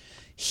FS1.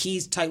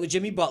 He's tight with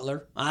Jimmy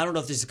Butler. I don't know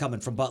if this is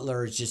coming from Butler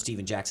or it's just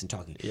Steven Jackson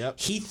talking. Yep.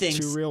 He thinks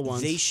 2 real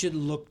ones. They should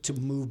look to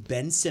move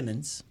Ben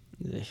Simmons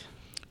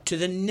to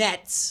the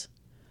Nets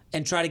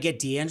and try to get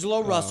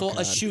D'Angelo Russell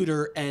a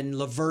shooter and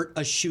LeVert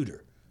a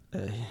shooter.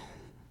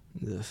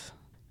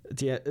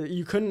 Yeah,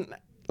 you couldn't.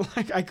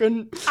 I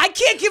couldn't. I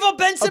can't give up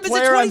Ben Simmons a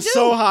player at 22. I'm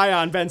so high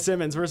on, Ben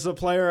Simmons, versus a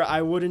player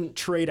I wouldn't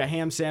trade a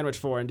ham sandwich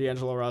for in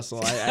D'Angelo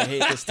Russell. I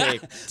hate this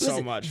take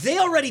so much. They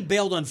already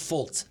bailed on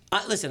Fultz.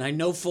 Listen, I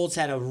know Fultz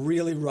had a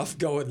really rough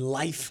go in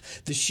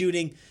life, the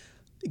shooting.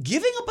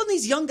 Giving up on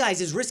these young guys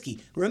is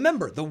risky.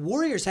 Remember, the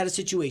Warriors had a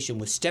situation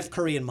with Steph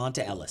Curry and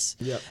Monta Ellis.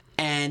 Yep.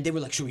 And they were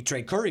like, should we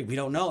trade Curry? We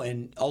don't know.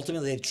 And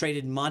ultimately, they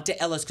traded Monta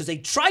Ellis because they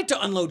tried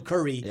to unload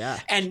Curry. Yeah.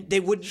 And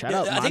they would. Shout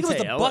out I think it was Monta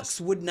the Ellis. Bucks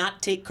would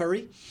not take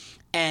Curry.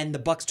 And the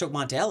Bucks took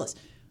Monta Ellis.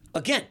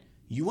 Again,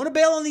 you want to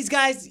bail on these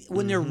guys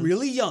when they're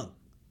really young.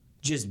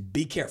 Just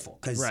be careful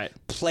because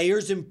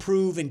players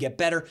improve and get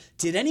better.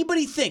 Did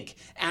anybody think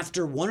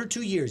after 1 or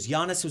 2 years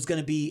Giannis was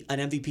going to be an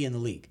MVP in the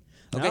league?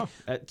 Okay,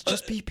 no,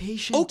 just be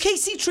patient.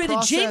 OKC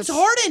traded James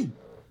Harden,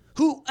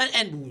 who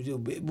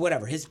and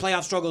whatever his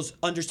playoff struggles,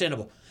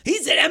 understandable.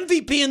 He's an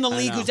MVP in the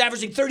league who's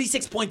averaging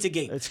 36 points a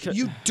game.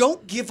 You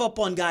don't give up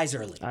on guys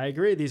early. I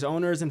agree. These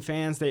owners and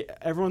fans,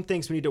 everyone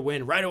thinks we need to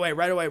win right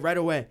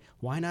away.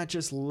 Why not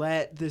just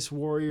let this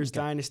Warriors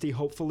dynasty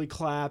hopefully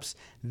collapse?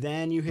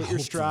 Then you hit your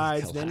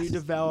strides. Then you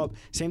develop.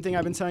 Same thing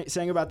I've been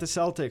saying about the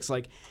Celtics.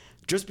 Like,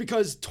 just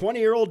because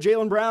 20-year-old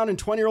Jaylen Brown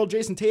and 20-year-old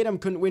Jason Tatum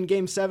couldn't win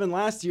Game 7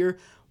 last year,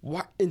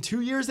 in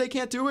 2 years they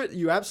can't do it?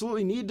 You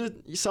absolutely need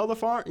to sell the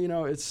farm.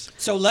 It's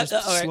so.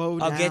 Slow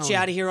down. I'll get you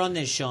out of here on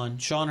this, Sean.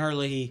 Sean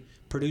Herlihy,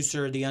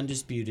 producer of The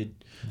Undisputed.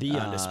 The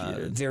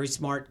Undisputed. Very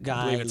smart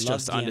guy. I believe it's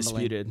just gambling.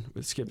 Undisputed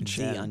with Skip and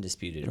Shannon. The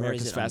Undisputed.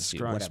 America's or is it fastest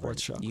growing Whatever.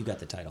 sports show. You got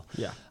the title.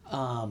 Yeah.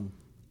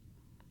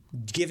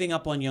 Giving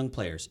up on young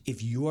players.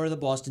 If you are the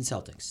Boston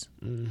Celtics,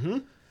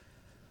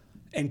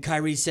 and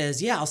Kyrie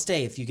says, "Yeah, I'll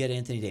stay if you get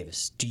Anthony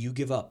Davis," do you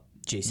give up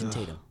Jason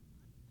Tatum?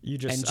 You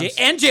just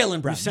and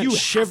Jaylen Brown. You sent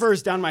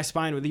shivers down my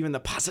spine with even the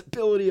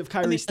possibility of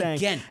Kyrie staying.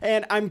 Again.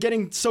 And I'm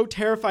getting so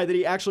terrified that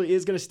he actually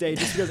is going to stay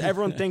just because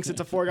everyone thinks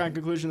it's a foregone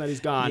conclusion that he's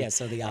gone. Yeah,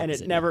 so the opposite. And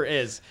it never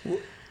is.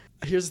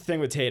 Here's the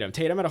thing with Tatum.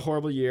 Tatum had a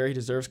horrible year. He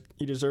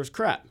deserves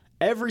crap.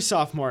 Every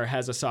sophomore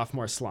has a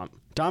sophomore slump.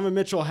 Donovan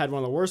Mitchell had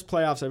one of the worst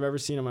playoffs I've ever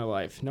seen in my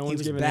life. No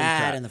one's given him crap.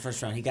 He was bad in the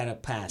first round. He got a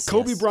pass.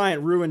 Kobe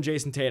Bryant ruined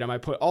Jason Tatum. I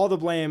put all the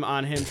blame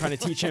on him trying to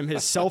teach him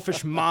his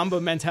selfish Mamba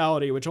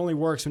mentality, which only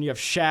works when you have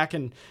Shaq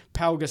and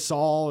Pau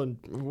Gasol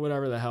and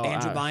whatever the hell.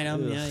 Andrew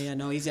Bynum.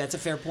 No, that's a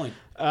fair point.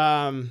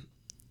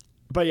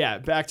 But yeah,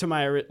 back to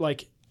my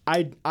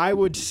I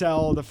would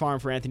sell the farm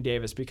for Anthony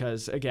Davis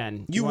because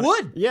again,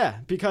 would? Yeah,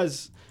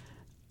 because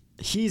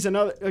he's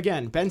another,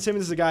 again, Ben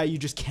Simmons is a guy you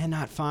just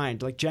cannot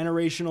find. Like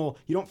generational,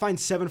 you don't find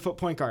 7-foot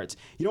point guards.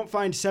 You don't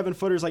find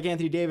 7-footers like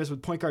Anthony Davis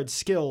with point guard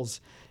skills,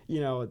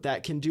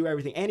 that can do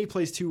everything. And he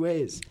plays two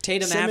ways.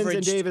 Simmons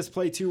and Davis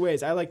play two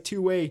ways. I like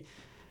two-way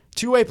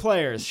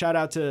players. Shout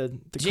out to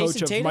the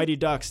coach of Mighty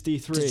Ducks,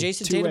 D3. Does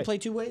Jason Tatum play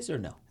two ways or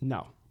no?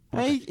 No.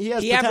 Okay. He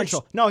has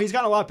potential. No, he's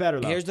gotten a lot better,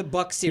 though. Here's the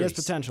Bucks series. He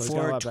has potential.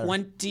 For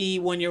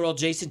 21-year-old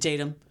Jason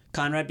Tatum.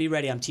 Conrad, be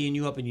ready. I'm teeing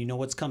you up, and you know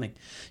what's coming.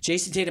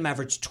 Jason Tatum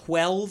averaged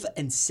 12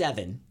 and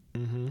 7,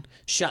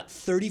 shot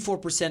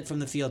 34% from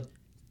the field,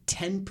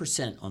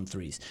 10% on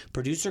threes.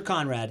 Producer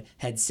Conrad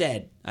had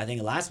said, I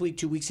think last week,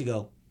 2 weeks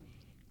ago,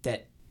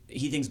 that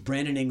he thinks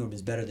Brandon Ingram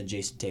is better than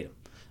Jason Tatum.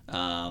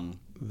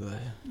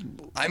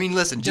 I mean,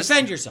 listen.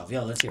 Defend yourself.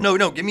 Yeah, let's hear it.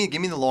 No. Give me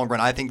the long run.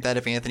 I think that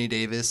if Anthony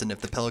Davis and if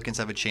the Pelicans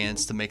have a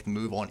chance to make the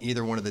move on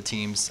either one of the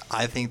teams,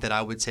 I think that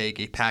I would take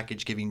a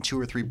package giving 2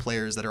 or 3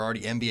 players that are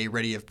already NBA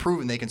ready, have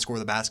proven they can score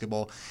the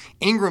basketball.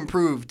 Ingram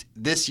proved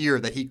this year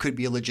that he could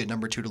be a legit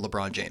number 2 to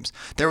LeBron James.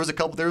 There was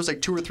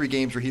like 2 or 3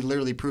 games where he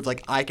literally proved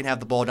like I can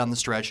have the ball down the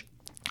stretch.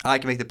 I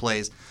can make the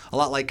plays. A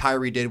lot like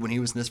Kyrie did when he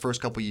was in his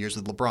first couple years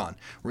with LeBron,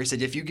 where he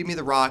said, if you give me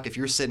the rock, if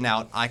you're sitting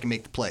out, I can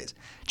make the plays.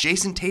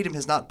 Jason Tatum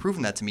has not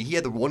proven that to me. He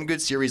had the one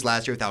good series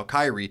last year without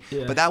Kyrie,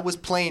 but that was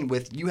playing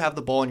with you have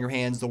the ball in your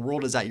hands, the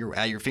world is at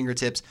your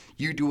fingertips,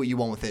 you do what you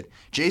want with it.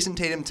 Jason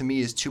Tatum to me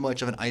is too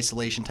much of an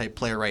isolation type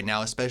player right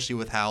now, especially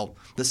with how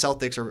the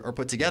Celtics are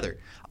put together.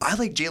 I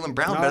like Jaylen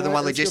Brown better than I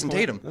like Jason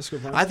Tatum. That's a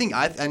good point. I think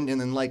and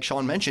then like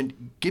Sean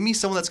mentioned, give me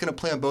someone that's going to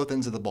play on both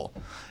ends of the ball.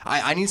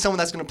 I need someone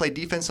that's going to play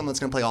defense, someone that's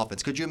going to play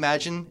offense. Could you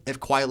imagine if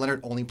Kawhi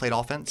Leonard only played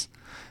offense?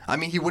 I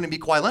mean, he wouldn't be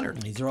Kawhi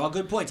Leonard. These are all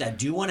good points. I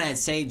do want to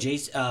say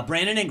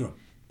Brandon Ingram.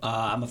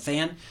 I'm a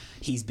fan.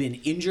 He's been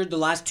injured the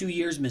last 2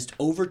 years, missed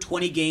over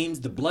 20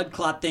 games. The blood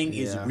clot thing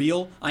is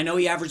real. I know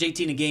he averaged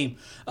 18 a game.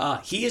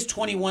 He is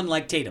 21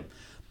 like Tatum.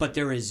 But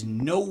there is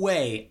no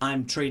way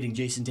I'm trading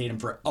Jason Tatum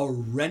for a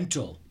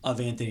rental of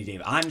Anthony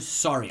Davis. I'm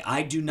sorry.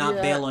 I do not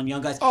bail on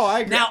young guys. Oh, I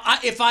agree. Now,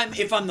 if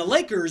I'm the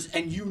Lakers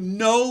and you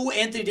know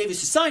Anthony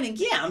Davis is signing,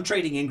 I'm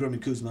trading Ingram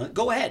and Kuzma.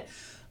 Go ahead.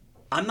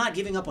 I'm not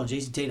giving up on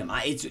Jason Tatum.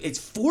 It's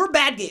 4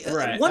 bad games.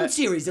 Right. One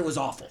series that was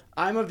awful.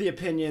 I'm of the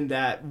opinion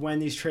that when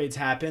these trades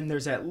happen,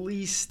 there's at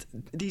least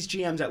these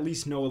GMs at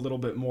least know a little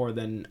bit more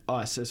than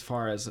us as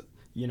far as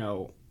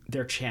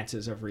their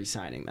chances of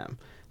re-signing them.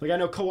 Like, I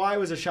know Kawhi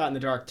was a shot in the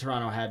dark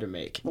Toronto had to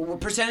make. Well,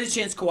 what percentage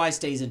chance Kawhi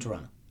stays in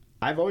Toronto?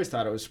 I've always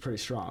thought it was pretty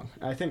strong.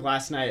 I think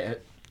last night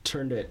it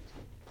turned it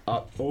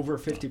up over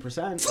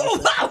 50%.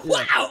 Oh,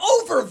 wow,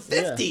 over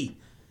 50!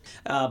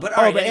 But all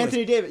right, but anyways.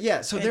 Anthony Davis,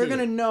 yeah. So they're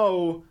Anthony. gonna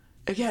know.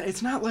 Again,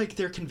 it's not like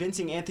they're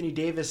convincing Anthony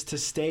Davis to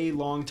stay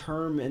long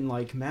term in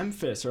like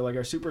Memphis or like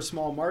a super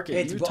small market.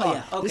 It's Utah.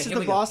 yeah. Okay, This is here the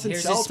we go. Boston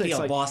Here's the Celtics. spiel,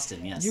 Like,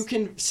 Boston, yes. You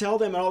can sell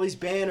them all these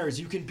banners.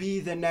 You can be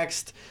the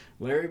next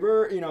Larry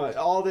Bird.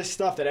 All this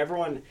stuff that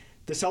everyone.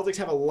 The Celtics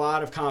have a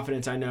lot of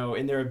confidence, I know,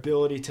 in their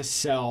ability to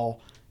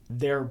sell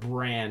their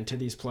brand to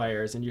these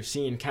players, and you've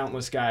seen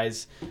countless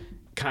guys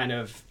kind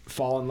of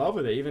fall in love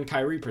with it. Even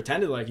Kyrie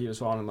pretended like he was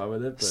falling in love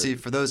with it. But... See,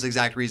 for those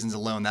exact reasons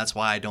alone, that's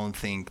why I don't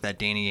think that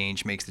Danny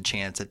Ainge makes the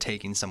chance at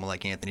taking someone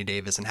like Anthony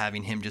Davis and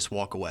having him just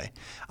walk away.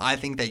 I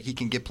think that he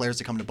can get players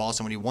to come to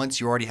Boston when he wants.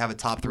 You already have a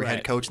top 3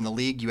 head coach in the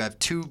league. You have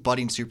 2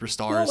 budding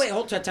superstars. Well, wait,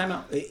 hold on, time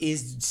out.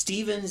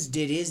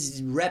 Did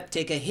his rep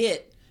take a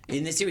hit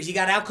in this series? He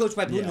got outcoached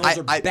by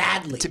Budenholzer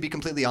badly. To be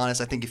completely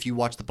honest, I think if you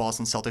watch the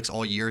Boston Celtics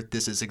all year,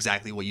 this is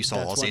exactly what you saw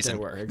all season.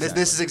 They were,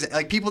 exactly. This is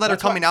like people that are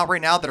coming out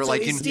right now that are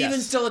like. Is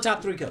Stevens still a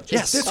top 3 coach?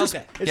 Yes. It's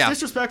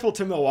disrespectful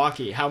to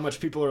Milwaukee how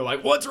much people are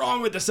like, what's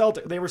wrong with the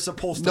Celtics? They were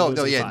supposed to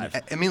lose in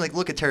 5. I mean, like,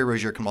 look at Terry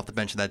Rozier come off the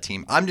bench of that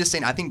team. I'm just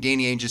saying, I think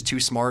Danny Ainge is too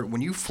smart. When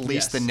you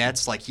fleece the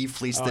Nets like he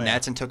fleeced the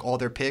Nets and took all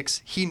their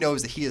picks, he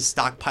knows that he is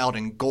stockpiled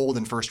in gold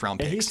and first-round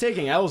picks. And he's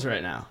taking L's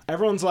right now.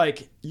 Everyone's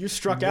like, you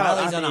struck out.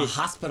 While he's on a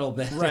hospital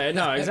bed. Right,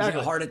 no,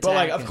 exactly. Heart attack. But,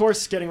 like, of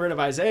course, getting rid of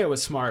Isaiah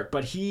was smart,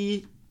 but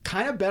he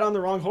kind of bet on the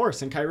wrong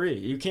horse in Kyrie.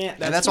 You can't.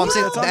 That's what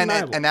I'm saying.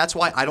 And that's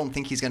why I don't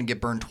think he's going to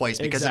get burned twice.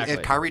 Because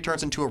if Kyrie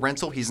turns into a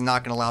rental, he's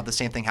not going to allow the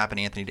same thing happen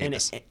to Anthony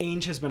Davis. And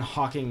Ainge has been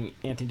hawking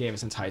Anthony Davis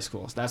since high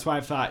school. So that's why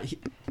I thought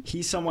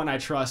he's someone I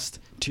trust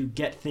to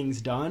get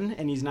things done,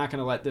 and he's not going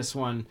to let this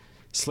one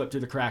slip through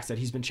the cracks that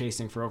he's been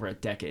chasing for over a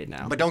decade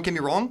now. But don't get me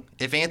wrong.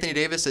 If Anthony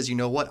Davis says, you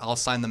know what, I'll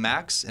sign the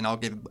max and I'll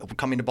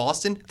coming to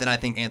Boston, then I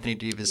think Anthony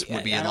Davis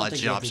would be a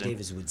legit option. Anthony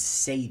Davis would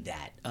say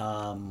that.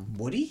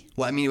 Would he?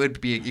 Well, I mean,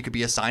 it could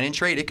be a sign and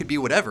trade. It could be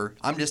whatever.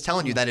 I'm just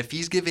telling you that if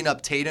he's giving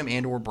up Tatum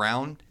and or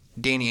Brown,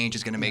 Danny Ainge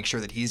is going to make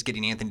sure that he's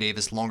getting Anthony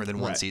Davis longer than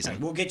one season.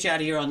 We'll get you out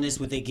of here on this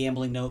with a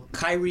gambling note.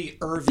 Kyrie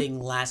Irving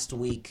last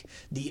week,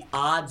 the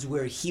odds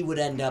where he would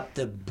end up,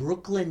 the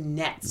Brooklyn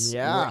Nets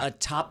were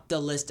atop the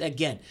list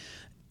again.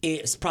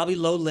 It's probably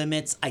low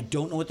limits. I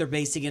don't know what they're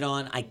basing it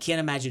on. I can't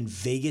imagine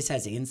Vegas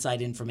has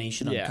inside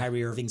information on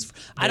Kyrie Irving's.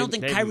 I don't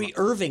think Kyrie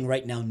Irving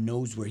right now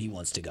knows where he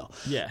wants to go.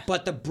 Yeah.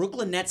 But the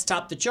Brooklyn Nets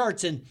top the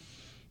charts, and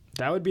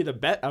that would be the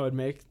bet I would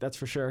make. That's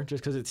for sure.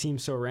 Just because it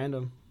seems so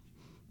random.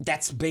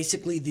 That's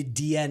basically the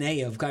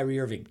DNA of Kyrie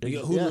Irving.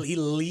 He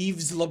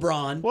leaves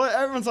LeBron. Well,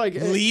 everyone's like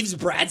leaves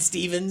Brad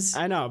Stevens.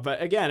 I know,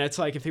 but again, it's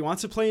like if he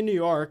wants to play in New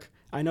York,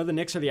 I know the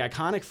Knicks are the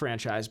iconic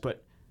franchise,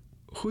 but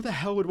who the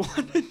hell would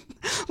want it?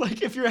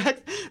 Like, if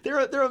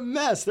they're a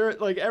mess. They're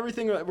like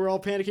everything. We're all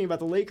panicking about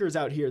the Lakers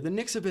out here. The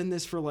Knicks have been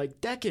this for like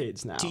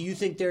decades now. Do you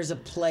think there's a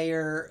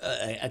player,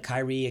 a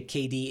Kyrie, a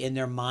KD in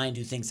their mind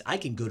who thinks I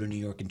can go to New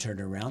York and turn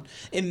it around?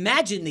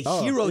 Imagine the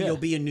hero you'll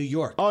be in New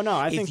York. Oh no,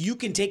 I think if you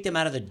can take them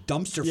out of the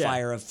dumpster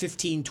fire of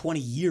 15, 20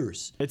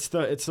 years. It's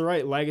the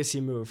right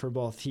legacy move for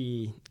both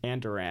he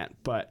and Durant.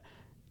 But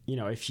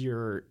if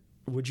you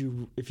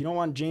don't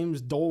want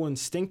James Dolan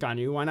stink on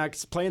you, why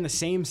not play in the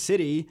same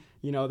city,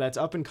 that's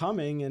up and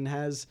coming and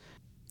has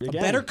a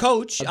better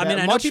coach?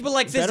 I know people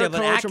like Fizdale,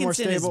 but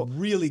Atkinson is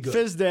really good.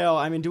 Fizdale,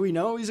 I mean, do we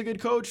know he's a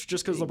good coach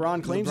just because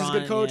LeBron claims he's a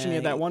good coach and he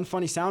had that one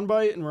funny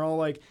soundbite and we're all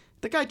like,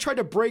 the guy tried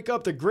to break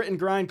up the grit and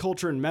grind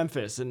culture in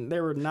Memphis, and they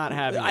were not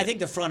having it. I think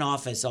the front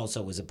office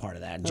also was a part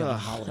of that. John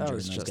Hollinger that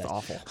was and those just guys.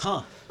 awful.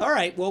 Huh. All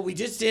right. Well, we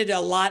just did a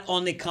lot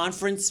on the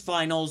conference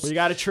finals. Well, you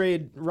got to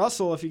trade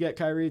Russell if you get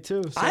Kyrie,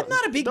 too. So I'm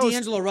not a big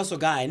D'Angelo Russell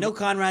guy. I know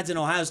Conrad's an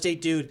Ohio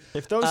State dude.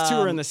 If those two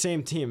are in the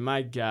same team,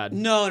 my God.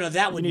 No,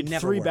 that would need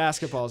never three work.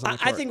 Basketballs on the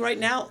court. I think right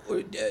now,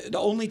 the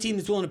only team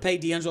that's willing to pay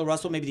D'Angelo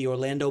Russell, maybe the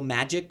Orlando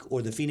Magic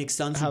or the Phoenix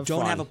Suns, who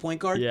don't have a point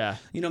guard. Yeah.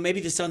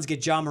 Maybe the Suns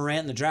get Ja Morant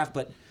in the draft,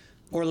 but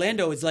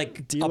Orlando is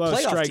like D'Lo a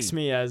playoff strikes team.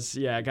 me as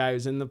a guy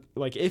who's in the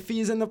if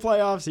he's in the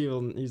playoffs,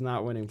 he's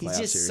not winning playoff He's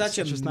just series. such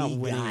a just me not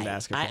winning guy.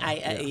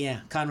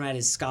 basketball. Conrad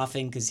is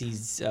scoffing because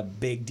he's a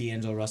big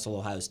D'Angelo Russell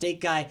Ohio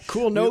State guy.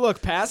 Cool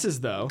no-look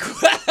passes, though.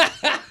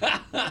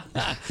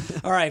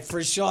 All right,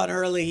 for Sean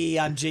Herlihy,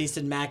 I'm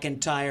Jason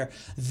McIntyre.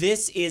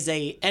 This is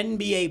a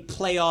NBA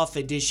playoff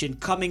edition.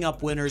 Coming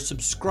up, winners.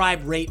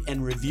 Subscribe, rate,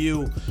 and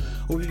review.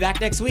 We'll be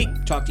back next week.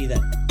 Talk to you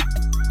then.